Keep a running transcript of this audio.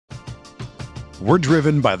We're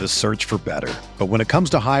driven by the search for better. But when it comes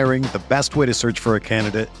to hiring, the best way to search for a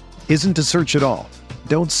candidate isn't to search at all.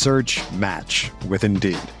 Don't search, match with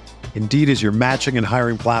Indeed. Indeed is your matching and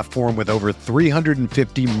hiring platform with over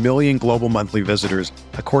 350 million global monthly visitors,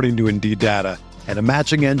 according to Indeed data, and a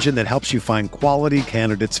matching engine that helps you find quality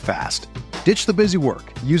candidates fast. Ditch the busy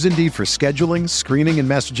work. Use Indeed for scheduling, screening, and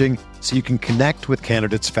messaging so you can connect with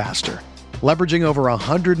candidates faster. Leveraging over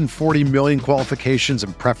 140 million qualifications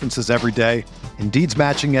and preferences every day, Indeed's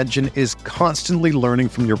matching engine is constantly learning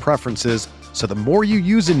from your preferences, so the more you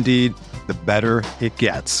use Indeed, the better it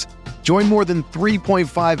gets. Join more than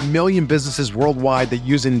 3.5 million businesses worldwide that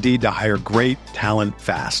use Indeed to hire great talent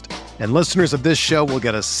fast. And listeners of this show will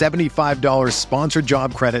get a $75 sponsored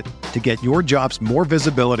job credit to get your jobs more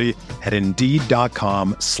visibility at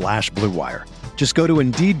Indeed.com/Blue Wire. Just go to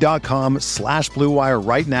Indeed.com/Blue Wire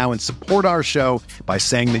right now and support our show by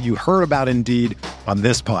saying that you heard about Indeed on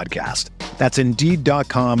this podcast. That's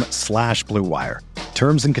Indeed.com/Blue Wire.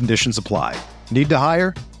 Terms and conditions apply. Need to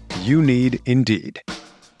hire? You need Indeed.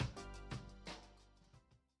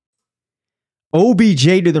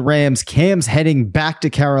 OBJ to the Rams. Cam's heading back to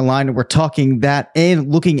Carolina. We're talking that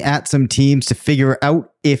and looking at some teams to figure out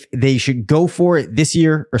if they should go for it this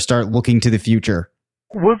year or start looking to the future.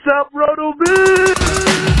 What's up, RotoViz?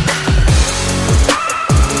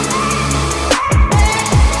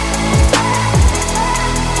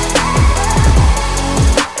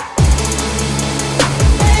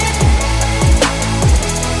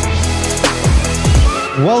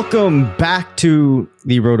 Welcome back to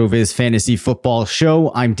the RotoViz Fantasy Football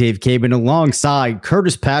Show. I'm Dave Cabin alongside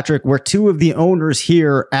Curtis Patrick. We're two of the owners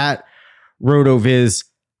here at RotoViz.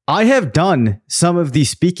 I have done some of the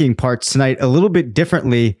speaking parts tonight a little bit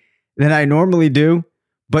differently than I normally do,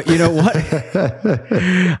 but you know what?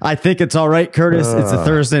 I think it's all right, Curtis. It's a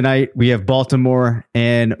Thursday night. We have Baltimore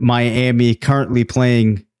and Miami currently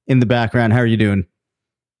playing in the background. How are you doing?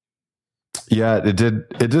 Yeah, it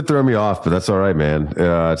did throw me off, but that's all right, man.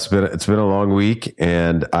 It's been a long week,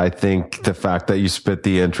 and I think the fact that you spit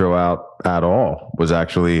the intro out at all was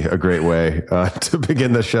actually a great way to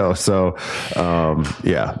begin the show. So,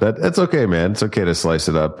 yeah, that's okay, man. It's okay to slice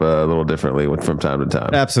it up a little differently from time to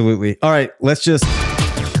time. Absolutely. All right, let's just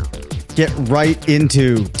get right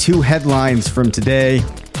into two headlines from today.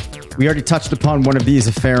 We already touched upon one of these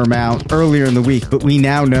a fair amount earlier in the week, but we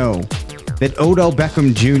now know that Odell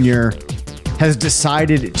Beckham Jr. has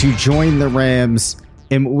decided to join the Rams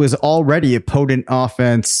and was already a potent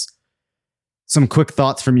offense. Some quick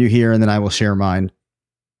thoughts from you here, and then I will share mine.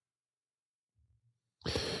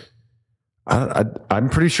 I'm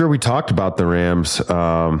pretty sure we talked about the Rams,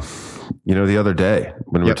 the other day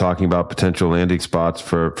when we were talking about potential landing spots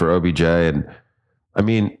for OBJ. And I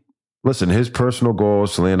mean, listen, his personal goal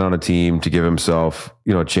is to land on a team to give himself,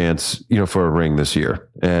 a chance, for a ring this year.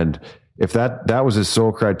 And if that was his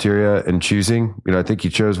sole criteria in choosing, I think he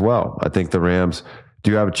chose well. I think the Rams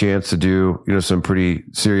do have a chance to do, some pretty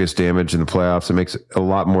serious damage in the playoffs. It makes a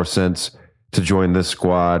lot more sense to join this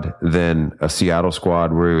squad than a Seattle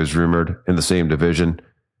squad where he was rumored in the same division.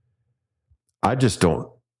 I just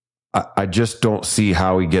don't see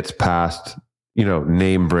how he gets past,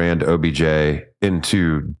 name brand OBJ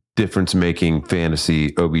into difference making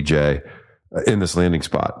fantasy OBJ in this landing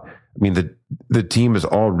spot. I mean, the team has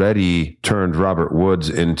already turned Robert Woods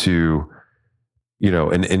into,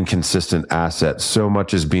 an inconsistent asset. So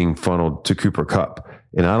much is being funneled to Cooper Kupp.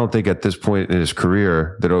 And I don't think at this point in his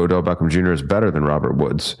career that Odell Beckham Jr. is better than Robert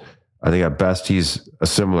Woods. I think at best he's a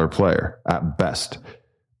similar player, at best.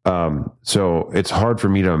 So it's hard for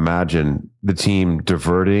me to imagine the team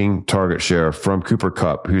diverting target share from Cooper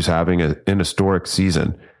Kupp, who's having an historic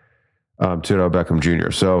season, to Odell Beckham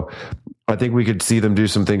Jr. So I think we could see them do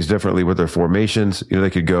some things differently with their formations. They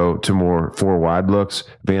could go to more 4 wide looks.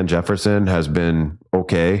 Van Jefferson has been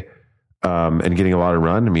okay and getting a lot of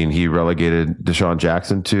run. I mean, he relegated Deshaun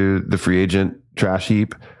Jackson to the free agent trash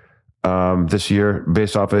heap this year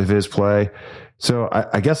based off of his play. So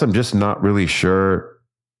I guess I'm just not really sure.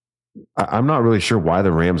 I'm not really sure why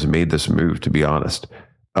the Rams made this move, to be honest.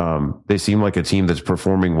 They seem like a team that's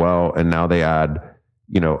performing well, and now they add,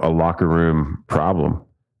 a locker room problem.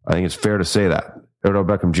 I think it's fair to say that Odell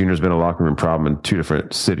Beckham Jr. has been a locker room problem in 2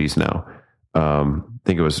 different cities now. I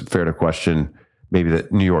think it was fair to question maybe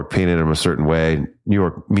that New York painted him a certain way. New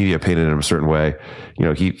York media painted him a certain way.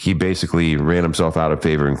 He basically ran himself out of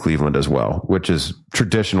favor in Cleveland as well, which is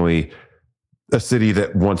traditionally a city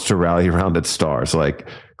that wants to rally around its stars. Like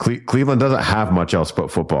Cleveland doesn't have much else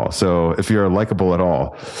but football. So if you're likable at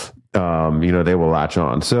all, they will latch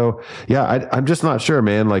on. So yeah, I'm just not sure,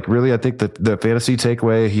 man. Like really, I think that the fantasy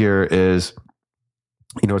takeaway here is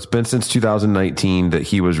it's been since 2019 that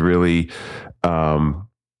he was really,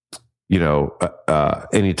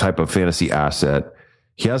 any type of fantasy asset.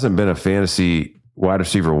 He hasn't been a fantasy wide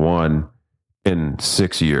receiver one in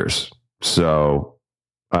 6 years. So,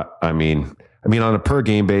 I mean, on a per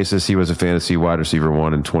game basis, he was a fantasy wide receiver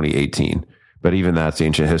one in 2018. But even that's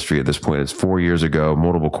ancient history at this point. It's 4 years ago,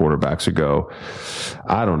 multiple quarterbacks ago.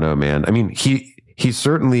 I don't know, man. I mean, he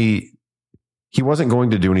wasn't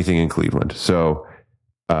going to do anything in Cleveland. So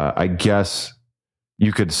I guess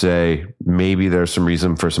you could say maybe there's some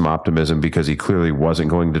reason for some optimism because he clearly wasn't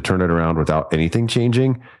going to turn it around without anything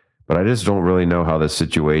changing. But I just don't really know how the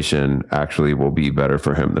situation actually will be better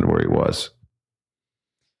for him than where he was.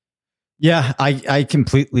 Yeah, I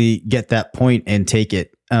completely get that point and take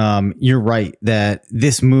it. You're right that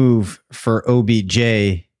this move for OBJ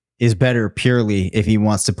is better purely if he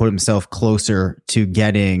wants to put himself closer to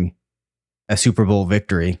getting a Super Bowl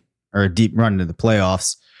victory or a deep run into the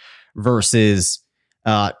playoffs versus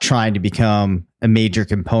trying to become a major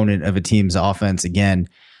component of a team's offense again.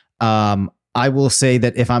 I will say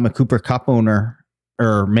that if I'm a Cooper Kupp owner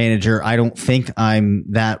or manager, I don't think I'm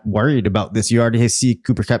that worried about this. You already see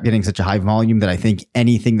Cooper Kupp getting such a high volume that I think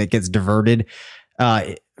anything that gets diverted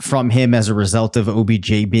from him as a result of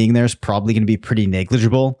OBJ being there is probably going to be pretty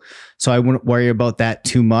negligible. So I wouldn't worry about that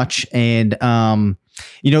too much. And,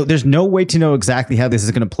 there's no way to know exactly how this is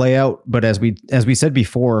going to play out. But as we said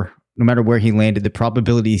before, no matter where he landed, the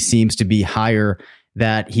probability seems to be higher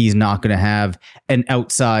that he's not going to have an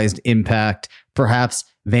outsized impact. Perhaps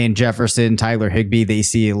Van Jefferson, Tyler Higbee, they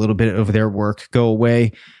see a little bit of their work go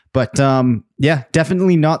away. But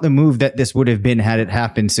definitely not the move that this would have been had it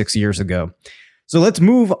happened 6 years ago. So let's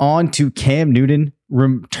move on to Cam Newton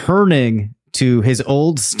returning to his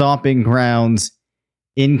old stomping grounds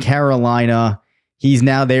in Carolina. He's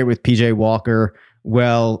now there with PJ Walker.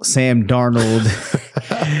 Well, Sam Darnold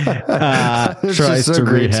tries so to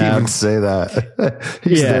great rehab. To even say that.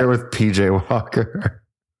 He's there with PJ Walker.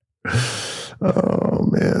 Oh,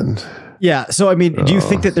 man. Yeah. So, I mean, do you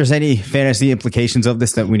think that there's any fantasy implications of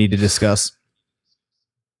this that we need to discuss?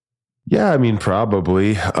 Yeah, I mean,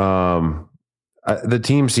 probably. The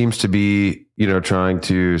team seems to be, trying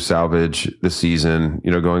to salvage the season,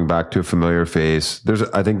 going back to a familiar face.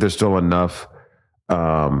 I think there's still enough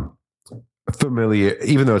familiar,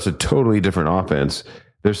 even though it's a totally different offense,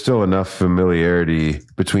 there's still enough familiarity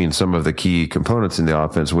between some of the key components in the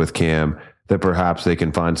offense with Cam that perhaps they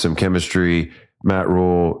can find some chemistry. Matt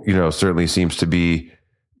Rule, certainly seems to be,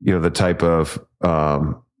 the type of,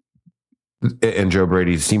 and Joe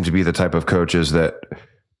Brady seem to be the type of coaches that,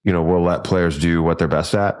 will let players do what they're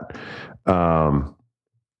best at. So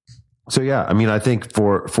yeah, I mean, I think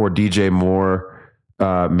for DJ Moore,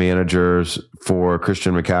 managers, for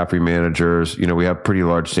Christian McCaffrey managers, we have pretty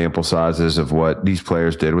large sample sizes of what these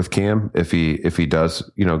players did with Cam. If he does,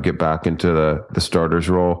 get back into the starters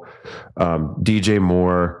role, DJ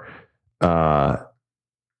Moore, I'm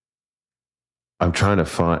trying to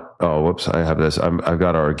find, I have this. I've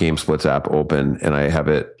got our Game Splits app open and I have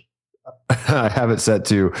it set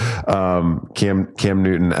to Cam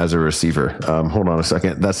Newton as a receiver. Hold on a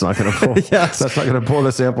second. That's not going to pull. Yes. That's not going to pull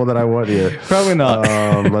the sample that I want here. Probably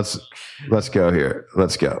not. Let's go here.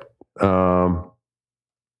 Let's go. Come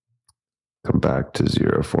back to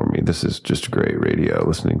zero for me. This is just great radio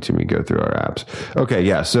listening to me go through our apps. Okay.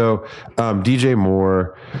 Yeah. So DJ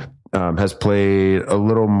Moore has played a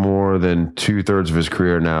little more than 2/3 of his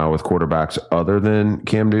career now with quarterbacks other than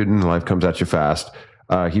Cam Newton. Life comes at you fast.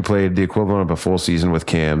 He played the equivalent of a full season with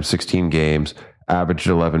Cam, 16 games, averaged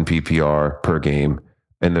 11 PPR per game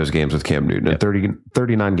in those games with Cam Newton. Yep. And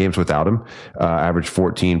 39 games without him, averaged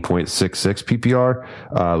 14.66 PPR.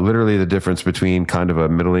 Literally the difference between kind of a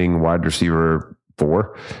middling wide receiver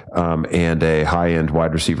 4 and a high-end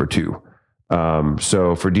wide receiver 2.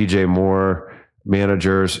 So for DJ Moore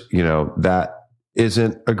managers, that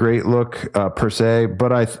isn't a great look per se,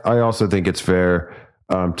 but I also think it's fair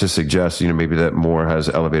to suggest, maybe that Moore has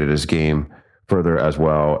elevated his game further as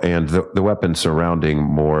well. And the weapons surrounding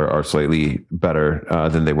Moore are slightly better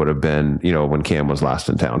than they would have been, when Cam was last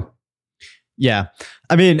in town. Yeah.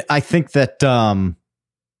 I mean, I think that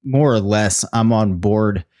more or less I'm on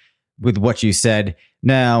board with what you said.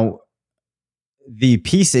 Now, the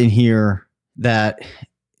piece in here that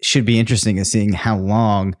should be interesting is seeing how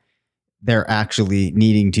long they're actually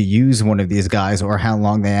needing to use one of these guys or how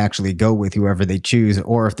long they actually go with whoever they choose,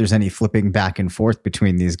 or if there's any flipping back and forth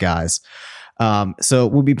between these guys. So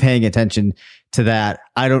we'll be paying attention to that.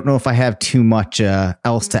 I don't know if I have too much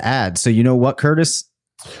else to add. So you know what, Curtis?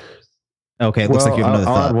 Okay. It looks like you have another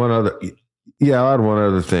thought. Yeah, I'll add one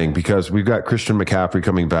other thing because we've got Christian McCaffrey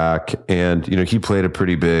coming back, and he played a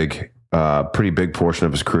pretty big portion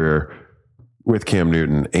of his career with Cam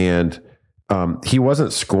Newton, and he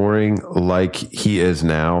wasn't scoring like he is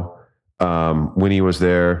now when he was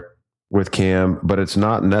there with Cam, but it's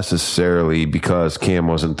not necessarily because Cam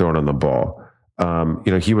wasn't throwing on the ball.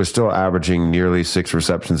 He was still averaging nearly 6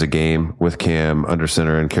 receptions a game with Cam under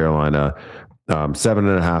center in Carolina,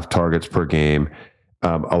 7.5 targets per game.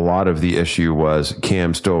 A lot of the issue was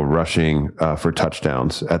Cam still rushing for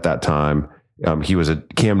touchdowns at that time.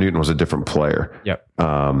 Cam Newton was a different player. Yep.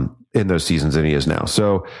 In those seasons than he is now.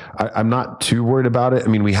 So I'm not too worried about it. I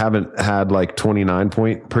mean, we haven't had like 29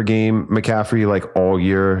 point per game McCaffrey like all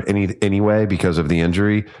year anyway because of the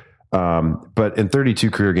injury. But in 32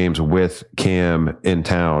 career games with Cam in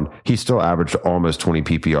town, he still averaged almost 20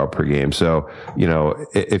 PPR per game. So,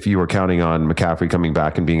 if you were counting on McCaffrey coming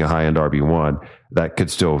back and being a high end RB1, that could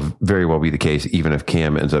still very well be the case, even if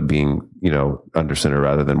Cam ends up being, under center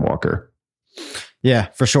rather than Walker. Yeah,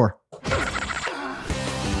 for sure.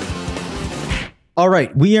 All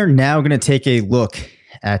right, we are now going to take a look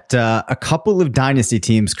at a couple of dynasty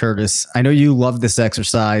teams, Curtis. I know you love this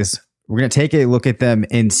exercise. We're going to take a look at them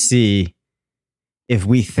and see if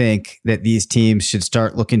we think that these teams should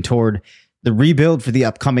start looking toward the rebuild for the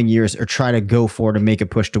upcoming years or try to go for it and make a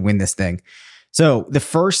push to win this thing. So the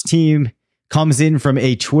first team comes in from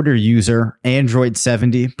a Twitter user,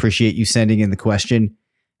 Android70. Appreciate you sending in the question,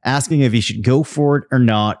 asking if he should go for it or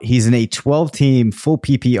not. He's in a 12-team full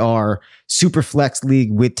PPR super flex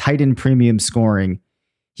league with tight end premium scoring.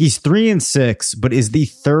 He's 3-6, but is the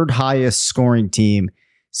third highest scoring team.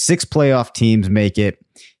 6 playoff teams make it.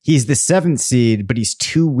 He's the 7th seed, but he's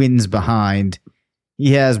 2 wins behind.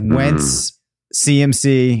 He has Wentz,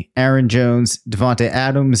 CMC, Aaron Jones, Devontae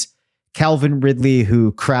Adams, Calvin Ridley,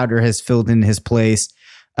 who Crowder has filled in his place,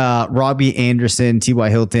 Robbie Anderson, T.Y.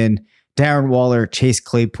 Hilton, Darren Waller, Chase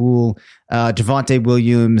Claypool, Javonte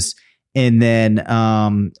Williams, and then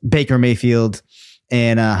Baker Mayfield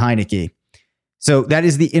and Heineke. So that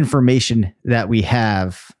is the information that we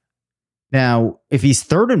have. Now, if he's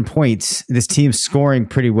third in points, this team's scoring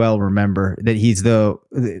pretty well. Remember that he's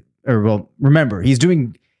he's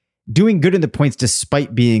doing good in the points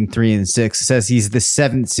despite being 3-6. It says he's the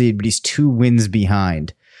 7th seed, but he's 2 wins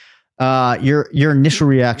behind. Your initial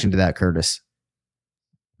reaction to that, Curtis?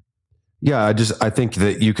 Yeah, I think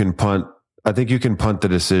that you can punt. I think you can punt the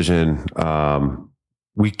decision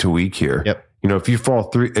week to week here. Yep. If you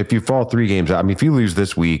fall 3 games out, I mean, if you lose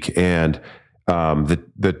this week and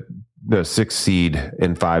the 6th seed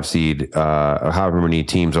and 5 seed, however many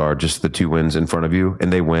teams are just the 2 wins in front of you,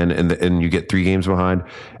 and they win, and you get 3 games behind,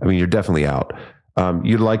 I mean, you're definitely out.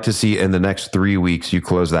 You'd like to see in the next 3 weeks you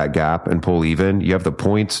close that gap and pull even. You have the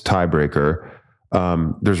points tiebreaker.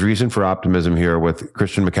 There's reason for optimism here with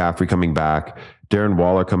Christian McCaffrey coming back, Darren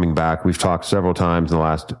Waller coming back. We've talked several times in the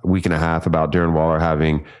last week and a half about Darren Waller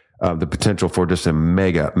having the potential for just a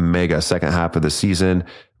mega second half of the season.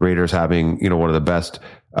 Raiders having, one of the best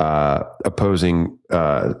opposing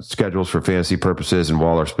schedules for fantasy purposes, and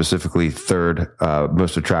Waller specifically third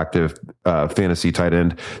most attractive fantasy tight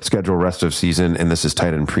end schedule rest of season, and this is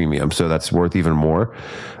tight end premium, so that's worth even more.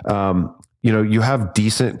 You have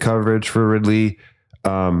decent coverage for Ridley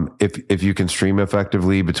if you can stream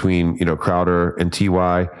effectively between Crowder and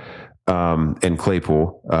TY and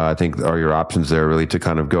Claypool. I think are your options there really to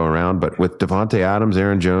kind of go around. But with Devontae Adams,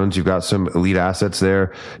 Aaron Jones, you've got some elite assets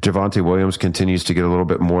there. Javonte Williams continues to get a little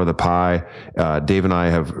bit more of the pie. Dave and I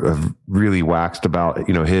have really waxed about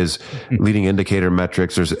his leading indicator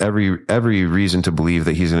metrics. There's every reason to believe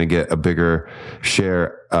that he's going to get a bigger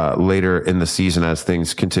share later in the season as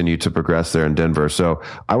things continue to progress there in Denver. So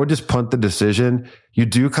I would just punt the decision. You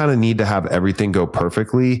do kind of need to have everything go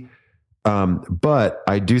perfectly. But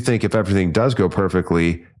I do think if everything does go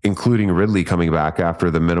perfectly, including Ridley coming back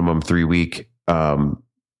after the minimum 3-week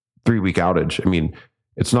outage, I mean,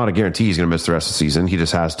 it's not a guarantee he's going to miss the rest of the season. He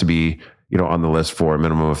just has to be, on the list for a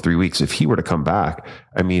minimum of 3 weeks. If he were to come back,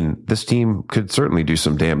 I mean, this team could certainly do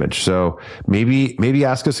some damage. So maybe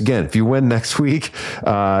ask us again. If you win next week,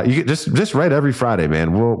 you just write every Friday,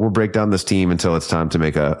 man. We'll break down this team until it's time to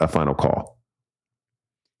make a final call.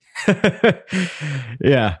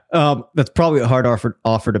 Yeah. That's probably a hard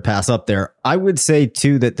offer to pass up there. I would say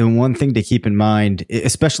too, that the one thing to keep in mind,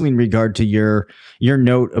 especially in regard to your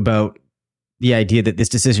note about the idea that this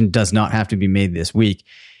decision does not have to be made this week,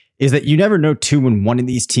 is that you never know too when one of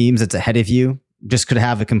these teams that's ahead of you just could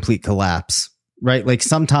have a complete collapse, right? Like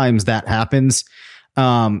sometimes that happens.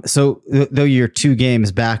 So though you're 2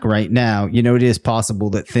 games back right now, you know, it is possible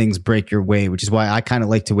that things break your way, which is why I kind of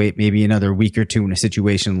like to wait maybe another week or 2 in a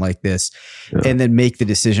situation like this and then make the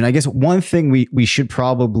decision. I guess one thing we should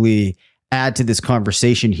probably add to this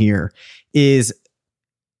conversation here is,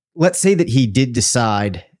 let's say that he did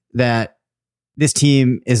decide that this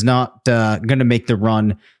team is not going to make the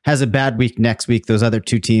run, has a bad week next week, those other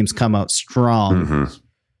 2 teams come out strong. Mm-hmm.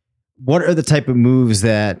 What are the type of moves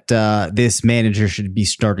that this manager should be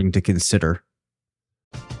starting to consider?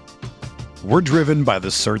 We're driven by the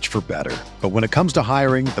search for better. But when it comes to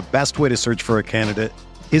hiring, the best way to search for a candidate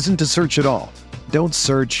isn't to search at all. Don't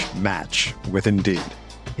search, match with Indeed.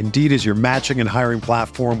 Indeed is your matching and hiring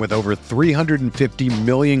platform with over 350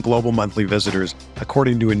 million global monthly visitors,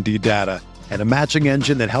 according to Indeed data, and a matching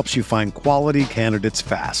engine that helps you find quality candidates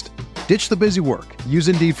fast. Ditch the busy work. Use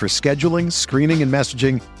Indeed for scheduling, screening, and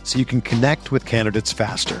messaging so you can connect with candidates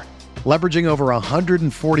faster. Leveraging over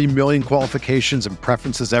 140 million qualifications and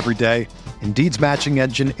preferences every day, Indeed's matching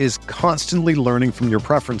engine is constantly learning from your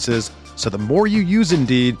preferences, so the more you use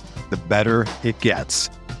Indeed, the better it gets.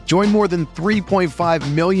 Join more than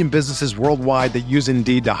 3.5 million businesses worldwide that use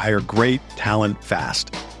Indeed to hire great talent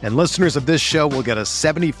fast. And listeners of this show will get a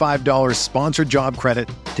 $75 sponsored job credit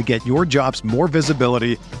to get your jobs more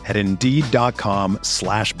visibility at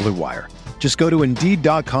Indeed.com/Blue Wire. Just go to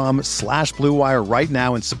Indeed.com/Blue Wire right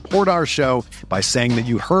now and support our show by saying that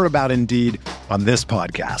you heard about Indeed on this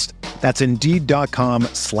podcast. That's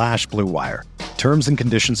Indeed.com/Blue Wire. Terms and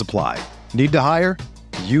conditions apply. Need to hire?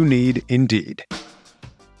 You need Indeed.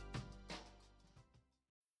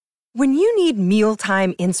 When you need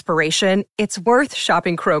mealtime inspiration, it's worth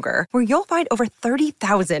shopping Kroger, where you'll find over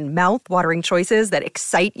 30,000 mouth-watering choices that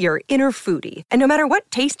excite your inner foodie. And no matter what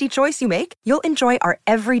tasty choice you make, you'll enjoy our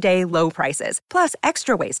everyday low prices, plus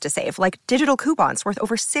extra ways to save, like digital coupons worth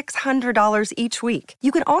over $600 each week.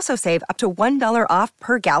 You can also save up to $1 off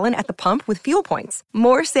per gallon at the pump with fuel points.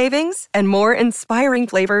 More savings and more inspiring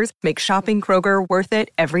flavors make shopping Kroger worth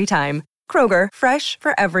it every time. Kroger, fresh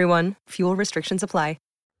for everyone. Fuel restrictions apply.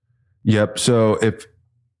 Yep. So if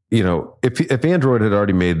Android had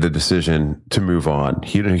already made the decision to move on,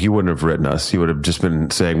 he wouldn't have written us. He would have just been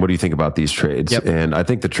saying, what do you think about these trades? Yep. And I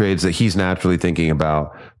think the trades that he's naturally thinking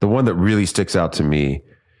about, the one that really sticks out to me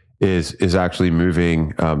is actually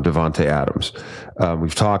moving Davante Adams.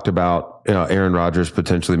 We've talked about Aaron Rodgers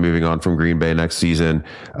potentially moving on from Green Bay next season.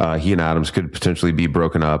 He and Adams could potentially be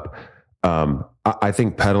broken up. I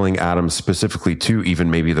think peddling Adams specifically to even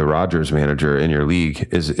maybe the Rodgers manager in your league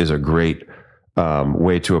is a great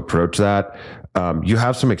way to approach that. You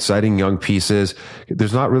have some exciting young pieces.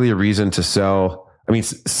 There's not really a reason to sell. I mean,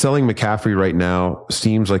 selling McCaffrey right now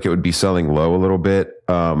seems like it would be selling low a little bit.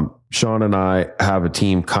 Sean and I have a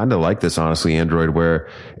team kind of like this, honestly, Android, where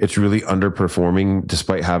it's really underperforming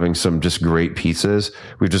despite having some just great pieces.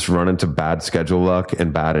 We've just run into bad schedule luck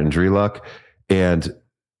and bad injury luck. And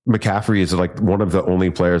McCaffrey is like one of the only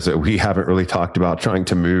players that we haven't really talked about trying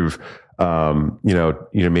to move,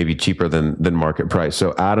 maybe cheaper than market price.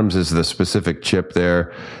 So Adams is the specific chip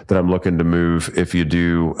there that I'm looking to move. If you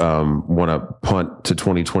do want to punt to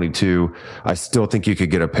 2022, I still think you could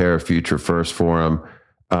get a pair of future firsts for him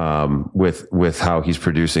with how he's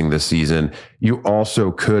producing this season. You also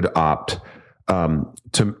could opt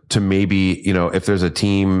to maybe, if there's a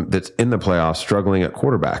team that's in the playoffs struggling at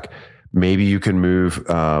quarterback, maybe you can move,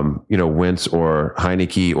 Wentz or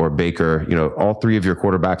Heineke or Baker. All 3 of your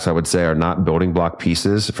quarterbacks, I would say, are not building block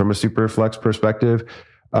pieces from a super flex perspective.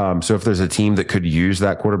 So if there's a team that could use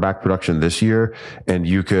that quarterback production this year and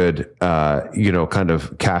you could, kind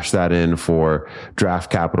of cash that in for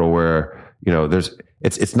draft capital where,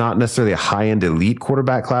 it's not necessarily a high-end elite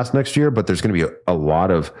quarterback class next year, but there's going to be a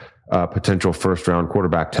lot of potential first-round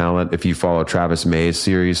quarterback talent. If you follow Travis May's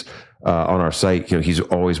series on our site, he's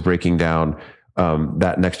always breaking down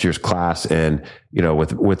that next year's class, and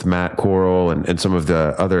with Matt Corral and some of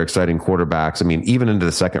the other exciting quarterbacks. I mean, even into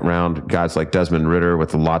the second round, guys like Desmond Ridder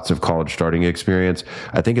with lots of college starting experience.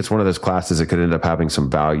 I think it's one of those classes that could end up having some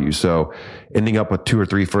value. So ending up with 2 or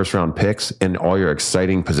 3 first round picks and all your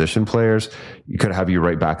exciting position players, you could have you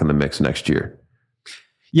right back in the mix next year.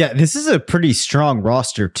 Yeah, this is a pretty strong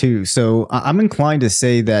roster too. So I'm inclined to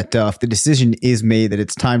say that if the decision is made that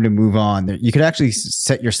it's time to move on, you could actually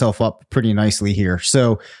set yourself up pretty nicely here.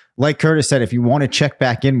 So like Curtis said, if you want to check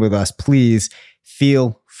back in with us, please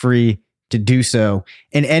feel free to do so.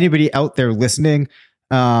 And anybody out there listening,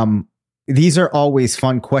 these are always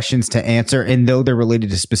fun questions to answer. And though they're related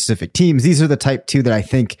to specific teams, these are the type 2 that I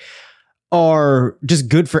think are just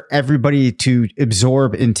good for everybody to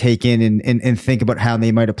absorb and take in and think about how they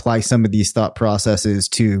might apply some of these thought processes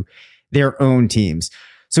to their own teams.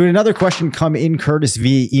 So another question come in, Curtis,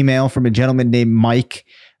 via email from a gentleman named Mike.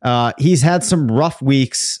 He's had some rough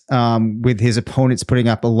weeks with his opponents putting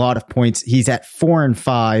up a lot of points. He's at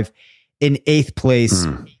 4-5 in 8th place.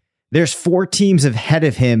 There's 4 teams ahead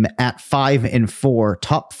of him at 5-4.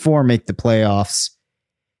 Top 4 make the playoffs.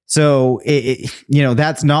 So,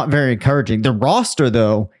 that's not very encouraging. The roster,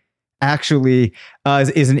 though, actually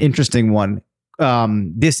is an interesting one.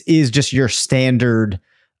 This is just your standard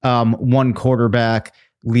 1 quarterback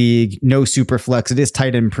league, no super flex. It is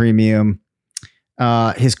tight end premium.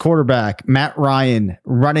 His quarterback, Matt Ryan,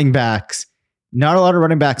 running backs, not a lot of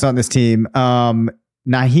running backs on this team.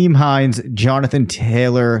 Nyheim Hines, Jonathan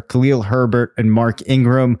Taylor, Khalil Herbert, and Mark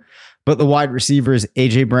Ingram. But the wide receivers,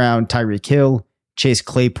 AJ Brown, Tyreek Hill, Chase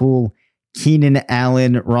Claypool, Keenan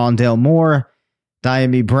Allen, Rondale Moore,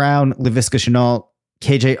 Diami Brown, Laviska Shenault,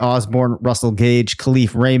 KJ Osborne, Russell Gage,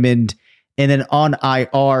 Khalif Raymond. And then on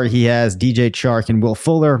IR, he has DJ Chark and Will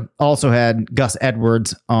Fuller. Also had Gus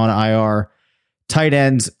Edwards on IR. Tight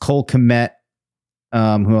ends, Cole Kmet.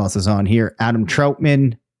 Who else is on here? Adam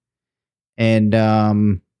Troutman. And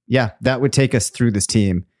that would take us through this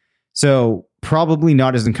team. So probably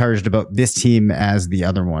not as encouraged about this team as the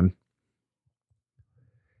other one.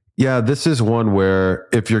 Yeah, this is one where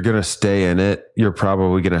if you're going to stay in it, you're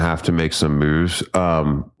probably going to have to make some moves.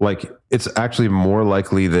 It's actually more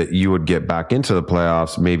likely that you would get back into the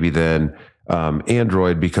playoffs maybe than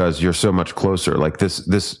Android, because you're so much closer. Like this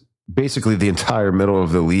basically the entire middle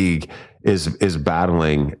of the league is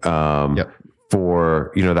battling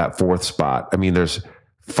for, that 4th spot. I mean, there's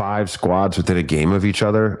 5 squads within a game of each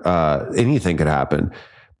other. Anything could happen,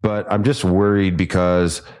 but I'm just worried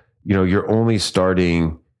because, you're only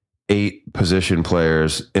starting 8 position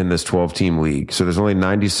players in this 12-team league. So there's only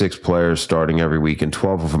 96 players starting every week, and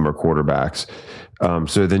 12 of them are quarterbacks.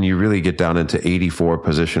 So then you really get down into 84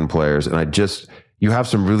 position players. And you have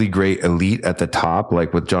some really great elite at the top,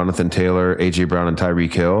 like with Jonathan Taylor, AJ Brown, and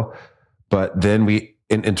Tyreek Hill. But then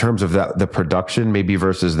in terms of the production, maybe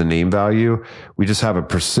versus the name value, we just have a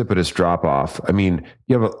precipitous drop off. I mean,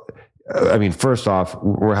 first off,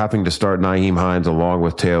 we're having to start Nyheim Hines along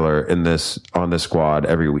with Taylor on this squad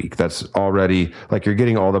every week. That's already like you're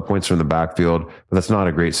getting all the points from the backfield, but that's not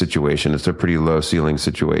a great situation. It's a pretty low ceiling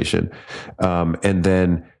situation. And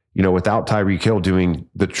then, without Tyreek Hill doing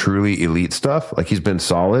the truly elite stuff, like he's been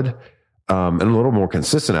solid and a little more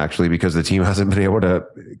consistent actually, because the team hasn't been able to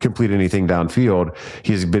complete anything downfield.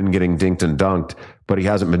 He's been getting dinked and dunked, but he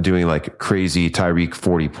hasn't been doing like crazy Tyreek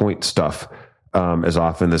 40-point stuff as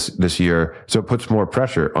often this year. So it puts more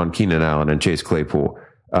pressure on Keenan Allen and Chase Claypool.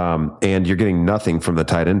 And you're getting nothing from the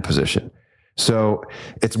tight end position. So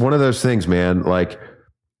it's one of those things, man. Like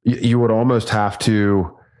you would almost have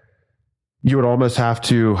to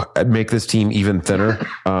make this team even thinner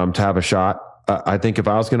to have a shot. I think if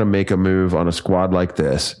I was going to make a move on a squad like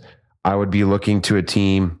this, I would be looking to a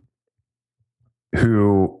team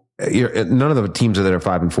who none of the teams that are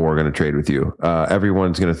 5-4 are going to trade with you.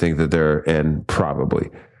 Everyone's going to think that they're in probably.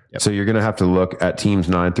 Yep. So you're going to have to look at teams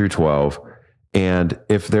 9 through 12. And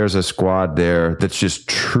if there's a squad there that's just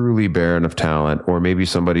truly barren of talent, or maybe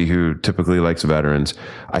somebody who typically likes veterans,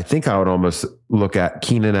 I think I would almost look at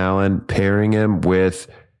Keenan Allen, pairing him with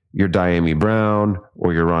your Diami Brown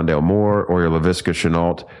or your Rondale Moore or your Laviska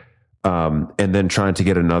Shenault, and then trying to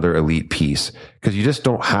get another elite piece, because you just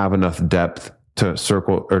don't have enough depth to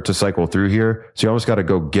cycle through here. So you almost got to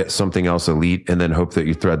go get something else elite and then hope that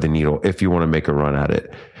you thread the needle if you want to make a run at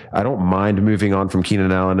it. I don't mind moving on from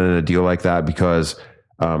Keenan Allen in a deal like that because,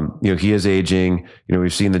 he is aging.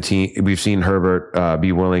 We've seen Herbert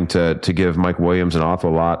be willing to give Mike Williams an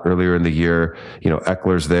awful lot earlier in the year.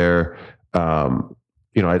 Eckler's there.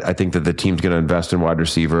 I think that the team's going to invest in wide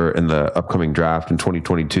receiver in the upcoming draft in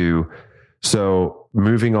 2022. So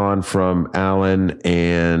moving on from Allen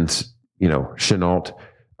and, Shenault,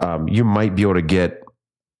 you might be able to get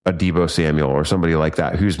a Deebo Samuel or somebody like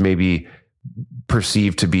that, who's maybe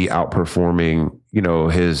perceived to be outperforming,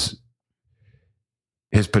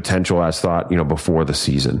 his potential as thought, before the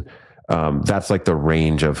season. That's like the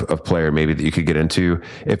range of player maybe that you could get into.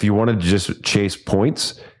 If you wanted to just chase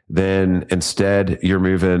points, then instead you're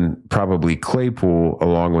moving probably Claypool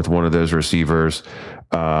along with one of those receivers,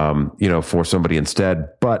 for somebody instead,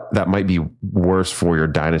 but that might be worse for your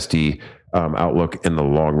dynasty outlook in the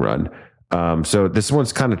long run. So this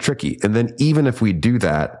one's kind of tricky. And then even if we do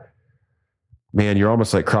that, man, you're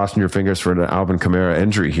almost like crossing your fingers for an Alvin Kamara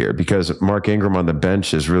injury here, because Mark Ingram on the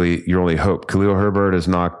bench is really your only hope. Khalil Herbert is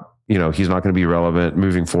not, he's not going to be relevant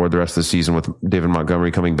moving forward the rest of the season with David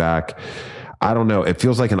Montgomery coming back. I don't know. It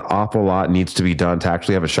feels like an awful lot needs to be done to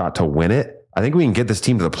actually have a shot to win it. I think we can get this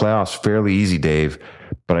team to the playoffs fairly easy, Dave,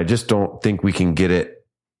 but I just don't think we can get it,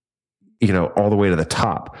 all the way to the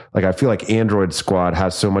top. Like, I feel like Android squad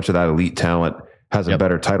has so much of that elite talent, has a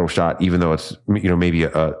better title shot, even though it's, maybe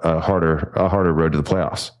a harder road to the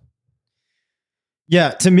playoffs.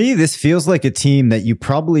 Yeah, to me, this feels like a team that you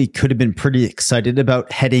probably could have been pretty excited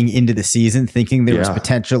about heading into the season, thinking there was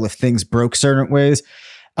potential if things broke certain ways.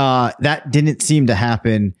 That didn't seem to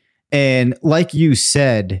happen. And like you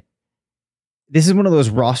said, this is one of those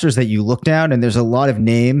rosters that you look down and there's a lot of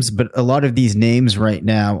names, but a lot of these names right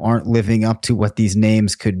now aren't living up to what these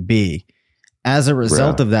names could be. As a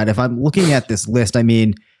result of that, if I'm looking at this list, I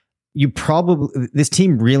mean, this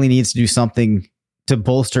team really needs to do something to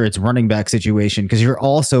bolster its running back situation, because you're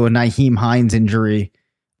also a Nyheim Hines injury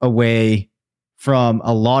away from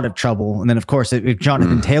a lot of trouble. And then, of course, if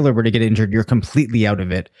Jonathan Taylor were to get injured, you're completely out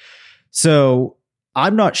of it. So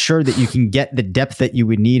I'm not sure that you can get the depth that you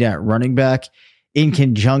would need at running back in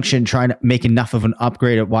conjunction trying to make enough of an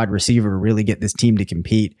upgrade at wide receiver to really get this team to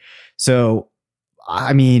compete. So,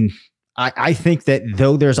 I mean, I think that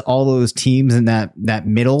though there's all those teams in that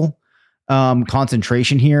middle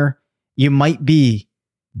concentration here, you might be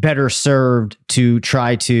better served to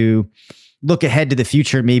try to look ahead to the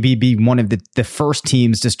future, maybe be one of the first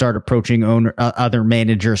teams to start approaching other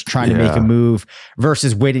managers trying to make a move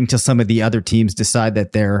versus waiting till some of the other teams decide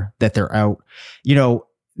that they're out.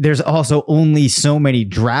 There's also only so many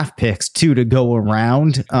draft picks too to go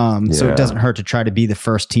around. So it doesn't hurt to try to be the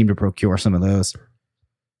first team to procure some of those.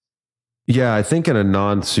 Yeah, I think in a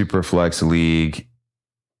non-super flex league,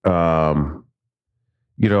 I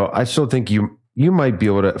still think you might be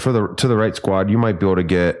able to, to the right squad, you might be able to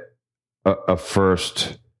get a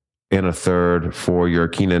first and a third for your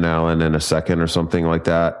Keenan Allen and a second or something like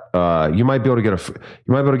that. You might be able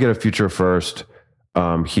to get a future first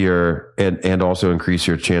here and also increase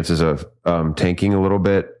your chances of tanking a little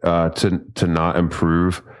bit to not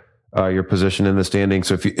improve your position in the standing.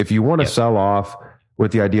 So if you want to sell off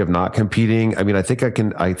with the idea of not competing, I mean, I think I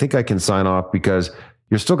can sign off, because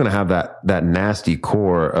you're still going to have that nasty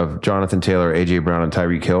core of Jonathan Taylor, AJ Brown, and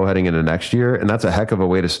Tyreek Hill heading into next year. And that's a heck of a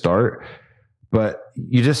way to start, but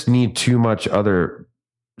you just need too much other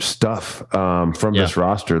stuff from this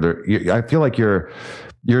roster. I feel like you're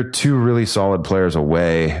two really solid players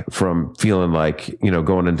away from feeling like,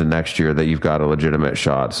 going into next year that you've got a legitimate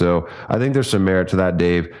shot. So I think there's some merit to that,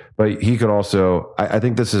 Dave, but he could also, I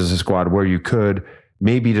think this is a squad where you could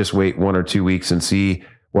maybe just wait 1 or 2 weeks and see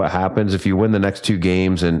what happens. If you win the next 2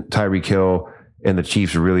 games and Tyreek Hill and the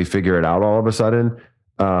Chiefs really figure it out all of a sudden,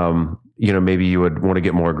 maybe you would want to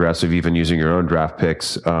get more aggressive, even using your own draft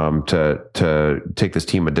picks to take this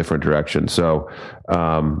team a different direction. So,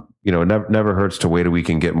 never hurts to wait a week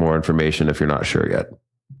and get more information if you're not sure yet.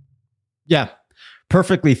 Yeah,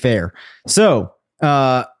 perfectly fair. So,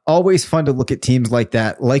 always fun to look at teams like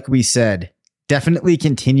that. Like we said, definitely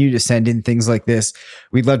continue to send in things like this.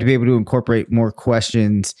 We'd love to be able to incorporate more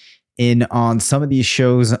questions in on some of these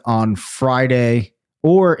shows on Friday,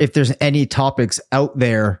 or if there's any topics out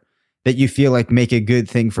there that you feel like make a good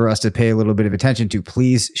thing for us to pay a little bit of attention to,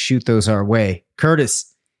 please shoot those our way.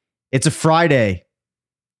 Curtis, it's a Friday.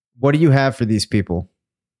 What do you have for these people?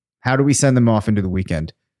 How do we send them off into the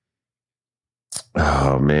weekend?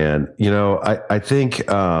 Oh man.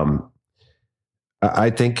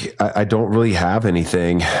 I think I don't really have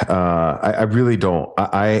anything. I really don't.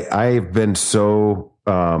 I've been so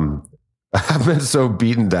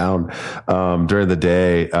beaten down during the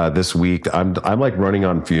day this week. I'm like running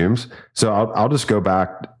on fumes. So I'll just go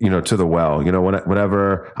back, to the well.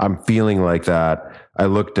 Whenever I'm feeling like that, I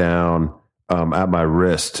look down at my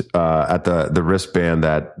wrist, at the wristband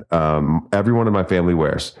that everyone in my family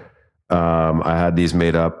wears. I had these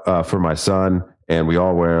made up for my son, and we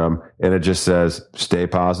all wear them, and it just says "Stay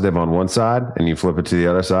positive" on one side, and you flip it to the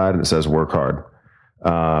other side, and it says "Work hard."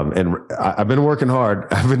 And I've been working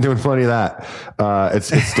hard. I've been doing plenty of that. It's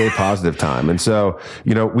stay positive time. And so,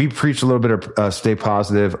 we preach a little bit of stay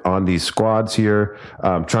positive on these squads here,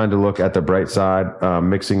 trying to look at the bright side,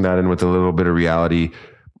 mixing that in with a little bit of reality.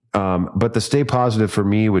 But the stay positive for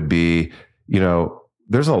me would be,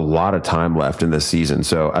 there's a lot of time left in this season.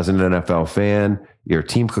 So as an NFL fan, your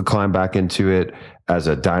team could climb back into it. As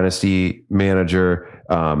a dynasty manager,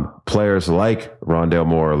 players like Rondale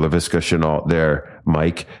Moore, Laviska Shenault there,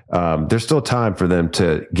 Mike, there's still time for them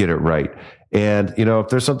to get it right. And, if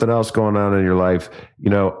there's something else going on in your life,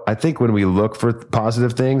 I think when we look for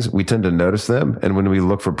positive things, we tend to notice them. And when we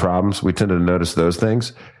look for problems, we tend to notice those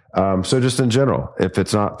things. So just in general, if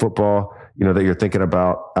it's not football, that you're thinking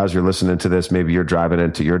about as you're listening to this. Maybe you're driving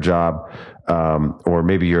into your job, or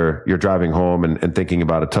maybe you're driving home and thinking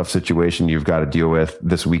about a tough situation you've got to deal with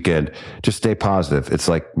this weekend. Just stay positive. It's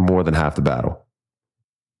like more than half the battle.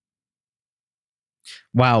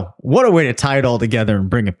 Wow. What a way to tie it all together and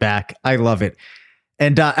bring it back. I love it.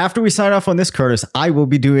 And after we sign off on this, Curtis, I will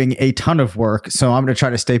be doing a ton of work. So I'm going to try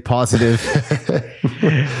to stay positive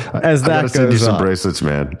as that goes send you some on. bracelets,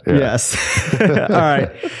 man. Yeah. Yes. All right.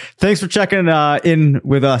 Thanks for checking in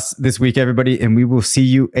with us this week, everybody. And we will see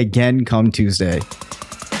you again come Tuesday.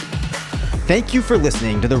 Thank you for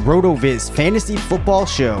listening to the RotoViz Fantasy Football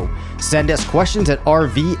Show. Send us questions at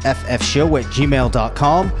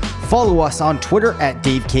rvffshow@gmail.com. Follow us on Twitter at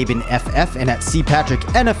DaveCabinFF and at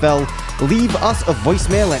CPatrickNFL. Leave us a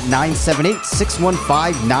voicemail at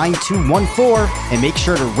 978-615-9214 and make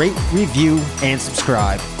sure to rate, review, and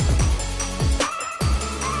subscribe.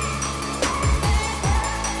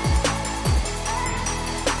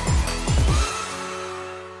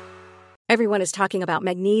 Everyone is talking about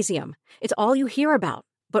magnesium. It's all you hear about.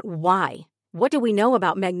 But why? What do we know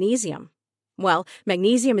about magnesium? Well,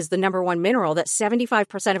 magnesium is the number one mineral that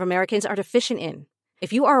 75% of Americans are deficient in.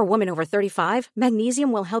 If you are a woman over 35,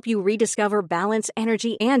 magnesium will help you rediscover balance,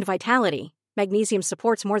 energy, and vitality. Magnesium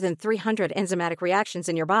supports more than 300 enzymatic reactions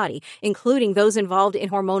in your body, including those involved in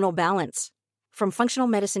hormonal balance. From functional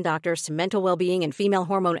medicine doctors to mental well-being and female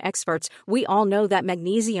hormone experts, we all know that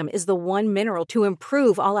magnesium is the one mineral to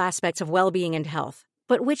improve all aspects of well-being and health.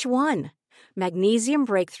 But which one? Magnesium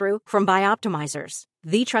Breakthrough from Bioptimizers,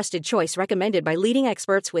 the trusted choice recommended by leading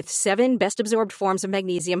experts with 7 best-absorbed forms of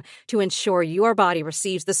magnesium to ensure your body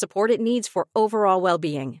receives the support it needs for overall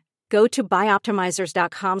well-being. Go to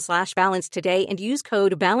bioptimizers.com/balance today and use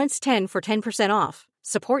code BALANCE10 for 10% off.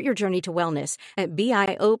 Support your journey to wellness at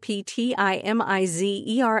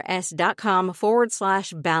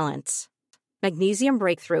bioptimizers.com/balance. Magnesium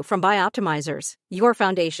Breakthrough from Bioptimizers, your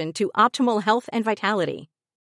foundation to optimal health and vitality.